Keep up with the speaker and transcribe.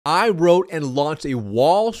I wrote and launched a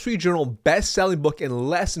Wall Street Journal best-selling book in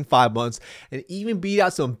less than 5 months and even beat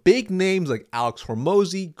out some big names like Alex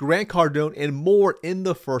Hormozi, Grant Cardone, and more in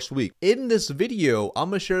the first week. In this video, I'm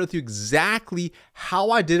going to share with you exactly how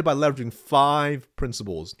I did it by leveraging 5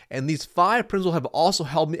 principles. And these 5 principles have also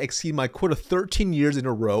helped me exceed my quota 13 years in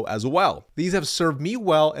a row as well. These have served me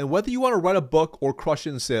well, and whether you want to write a book or crush it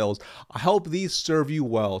in sales, I hope these serve you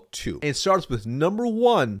well too. And it starts with number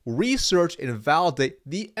 1, research and validate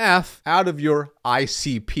the F out of your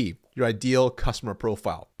ICP, your ideal customer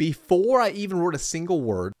profile. Before I even wrote a single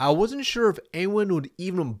word, I wasn't sure if anyone would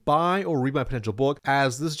even buy or read my potential book,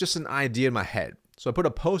 as this is just an idea in my head. So I put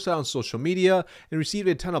a post out on social media and received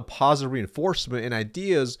a ton of positive reinforcement and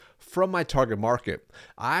ideas from my target market.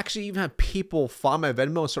 I actually even had people find my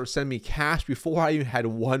Venmo and start sending me cash before I even had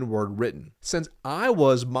one word written. Since I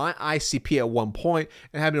was my ICP at one point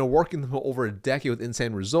and had been working for over a decade with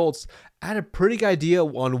insane results, I had a pretty good idea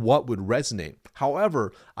on what would resonate.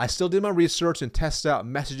 However, I still did my research and tested out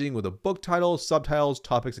messaging with a book title, subtitles,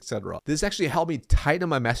 topics, etc. This actually helped me tighten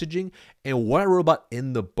my messaging and what I wrote about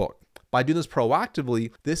in the book. By doing this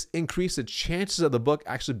proactively, this increased the chances of the book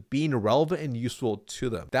actually being relevant and useful to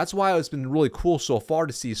them. That's why it's been really cool so far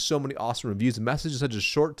to see so many awesome reviews and messages in such a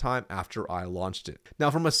short time after I launched it.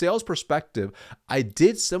 Now, from a sales perspective, I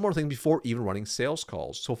did similar things before even running sales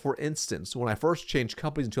calls. So for instance, when I first changed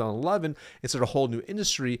companies in 2011 and started a whole new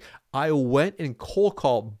industry, I went and cold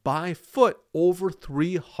called by foot over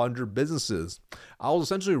 300 businesses. I was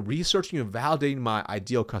essentially researching and validating my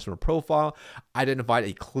ideal customer profile, identified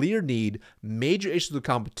a clear need, major issues with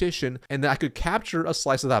competition, and that I could capture a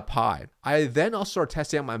slice of that pie. I then also started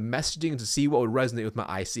testing out my messaging to see what would resonate with my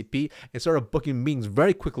ICP and started booking meetings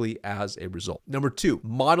very quickly as a result. Number 2,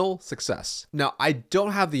 model success. Now, I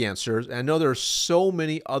don't have the answers, and I know there are so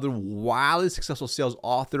many other wildly successful sales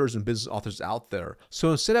authors and business authors out there.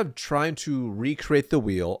 So instead of trying to recreate the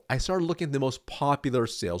wheel, I started looking at the most popular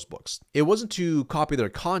sales books. It wasn't to copy their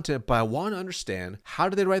content, but I want to understand how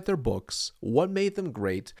did they write their books, what made them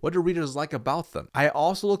great, what do readers like about them. I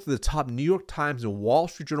also looked at the top New York Times and Wall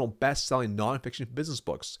Street Journal best-selling nonfiction business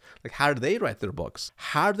books. Like, how did they write their books?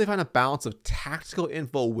 How did they find a balance of tactical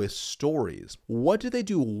info with stories? What did they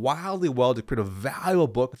do wildly well to create a valuable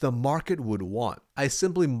book the market would want? I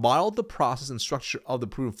simply modeled the process and structure of the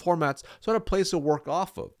proven formats so I had a place to work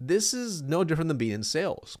off of. This is no different than being in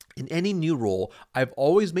sales. In any new role, I've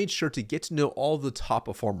always made sure to get to know all the top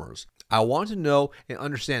performers. I want to know and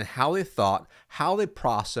understand how they thought, how they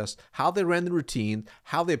processed, how they ran the routine,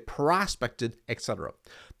 how they prospected, etc.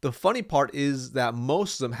 The funny part is that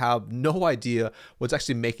most of them have no idea what's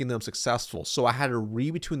actually making them successful. So I had to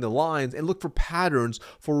read between the lines and look for patterns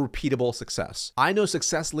for repeatable success. I know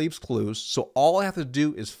success leaves clues, so all I have to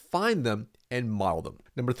do is find them and model them.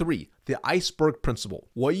 Number 3, the iceberg principle.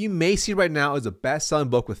 What you may see right now is a best-selling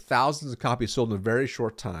book with thousands of copies sold in a very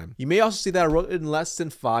short time. You may also see that I wrote it in less than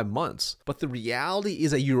 5 months, but the reality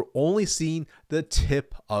is that you're only seeing the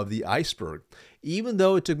tip of the iceberg. Even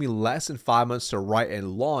though it took me less than 5 months to write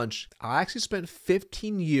and launch, I actually spent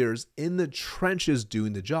 15 years in the trenches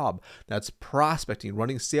doing the job. That's prospecting,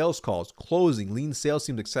 running sales calls, closing, lean sales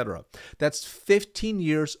teams, etc. That's 15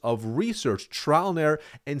 years of research, trial and error,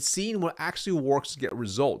 and seeing what actually works to get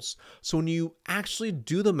results. So when you actually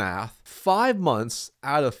do the math, 5 months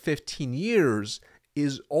out of 15 years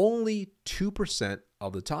is only 2%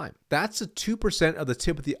 of the time. That's the 2% of the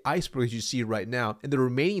tip of the iceberg that you see right now, and the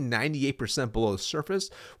remaining 98% below the surface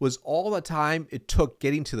was all the time it took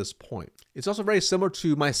getting to this point. It's also very similar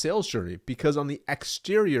to my sales journey, because on the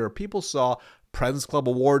exterior, people saw President's Club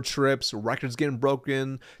award trips, records getting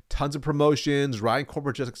broken, tons of promotions, riding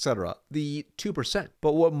corporate jets, etc. The 2%.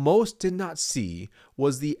 But what most did not see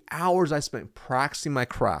was the hours I spent practicing my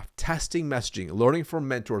craft, testing messaging, learning from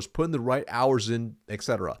mentors, putting the right hours in,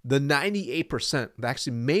 etc. The 98% that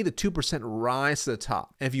actually made the 2% rise to the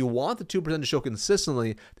top. And if you want the 2% to show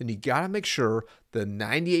consistently, then you gotta make sure the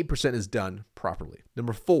 98% is done properly.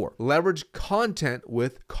 Number 4, leverage content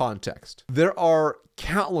with context. There are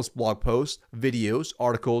countless blog posts, videos,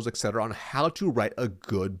 articles, etc. on how to write a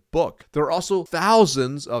good book. There are also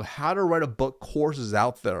thousands of how to write a book courses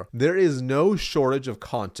out there. There is no shortage of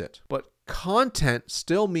content, but content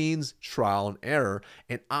still means trial and error,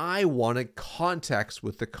 and I wanted context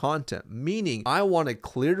with the content, meaning I wanted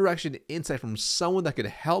clear direction and insight from someone that could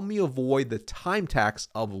help me avoid the time tax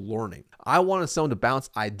of learning. I wanted someone to bounce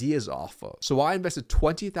ideas off of. So I invested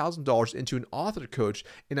 $20,000 into an author coach,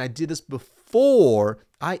 and I did this before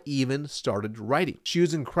I even started writing. She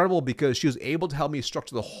was incredible because she was able to help me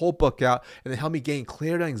structure the whole book out and then help me gain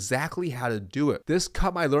clarity on exactly how to do it. This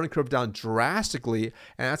cut my learning curve down drastically,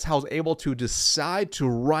 and that's how I was able able to decide to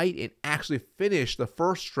write and actually finish the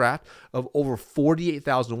first draft of over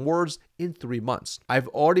 48,000 words in 3 months. I've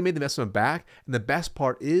already made the investment back, and the best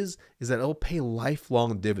part is that it'll pay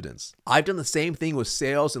lifelong dividends. I've done the same thing with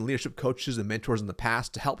sales and leadership coaches and mentors in the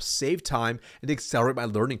past to help save time and accelerate my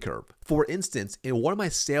learning curve. For instance, in one of my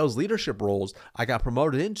sales leadership roles I got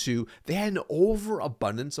promoted into, they had an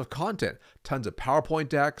overabundance of content, tons of PowerPoint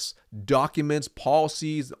decks, documents,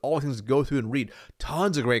 policies, all things to go through and read,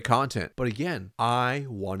 tons of great content. But again, I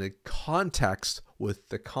wanted context with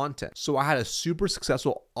the content. So I had a super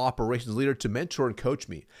successful operations leader to mentor and coach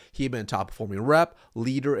me. He had been a top performing rep,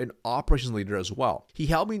 leader, and operations leader as well. He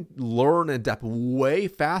helped me learn and adapt way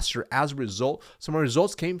faster. As a result, some of my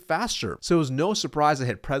results came faster. So it was no surprise I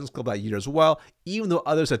hit President's Club that year as well, even though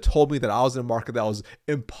others had told me that I was in a market that was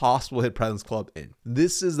impossible to hit President's Club in.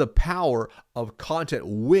 This is the power of content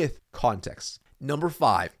with context. Number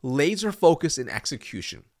 5, laser focus and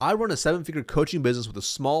execution. I run a 7-figure coaching business with a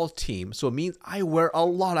small team, so it means I wear a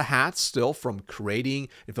lot of hats still, from creating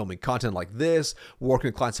and filming content like this, working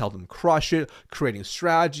with clients to help them crush it, creating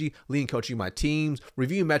strategy, leading coaching my teams,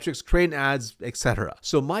 reviewing metrics, creating ads, etc.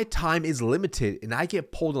 So my time is limited and I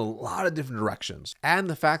get pulled in a lot of different directions. And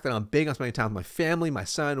the fact that I'm big on spending time with my family, my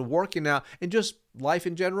son, working out, and just life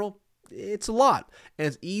in general, it's a lot, and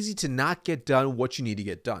it's easy to not get done what you need to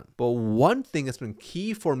get done. But one thing that's been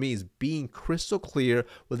key for me is being crystal clear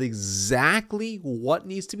with exactly what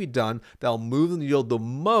needs to be done that'll move the needle the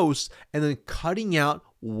most, and then cutting out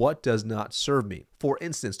what does not serve me. For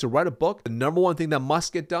instance, to write a book, the number one thing that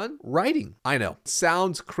must get done, writing. I know, it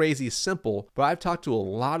sounds crazy simple, but I've talked to a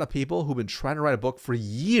lot of people who've been trying to write a book for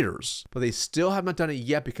years, but they still have not done it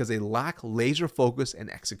yet because they lack laser focus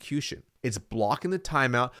and execution. It's blocking the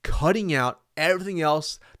time out, cutting out everything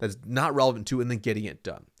else that's not relevant to it, and then getting it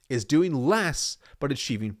done. It's doing less, but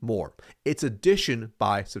achieving more. It's addition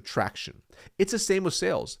by subtraction. It's the same with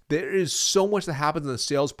sales. There is so much that happens in the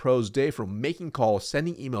sales pro's day, from making calls,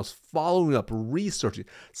 sending emails, following up, researching,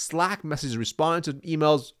 Slack messages, responding to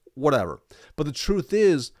emails, whatever. But the truth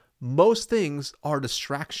is, most things are a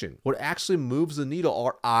distraction. What actually moves the needle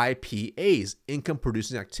are IPAs, income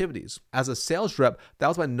producing activities. As a sales rep, that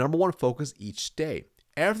was my number one focus each day.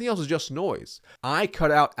 Everything else is just noise. I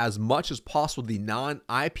cut out as much as possible the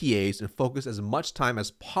non-IPAs and focus as much time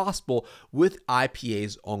as possible with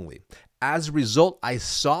IPAs only. As a result, I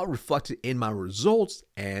saw it reflected in my results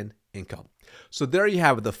and income. So there you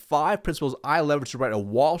have it, the 5 principles I leveraged to write a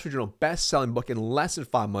Wall Street Journal best-selling book in less than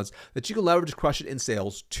 5 months that you can leverage to crush it in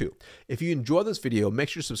sales too. If you enjoyed this video, make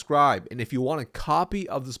sure to subscribe. And if you want a copy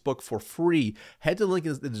of this book for free, head to the link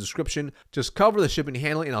in the description. Just cover the shipping and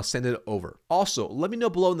handling and I'll send it over. Also, let me know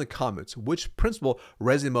below in the comments which principle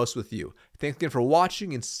resonated most with you. Thanks again for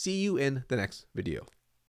watching and see you in the next video.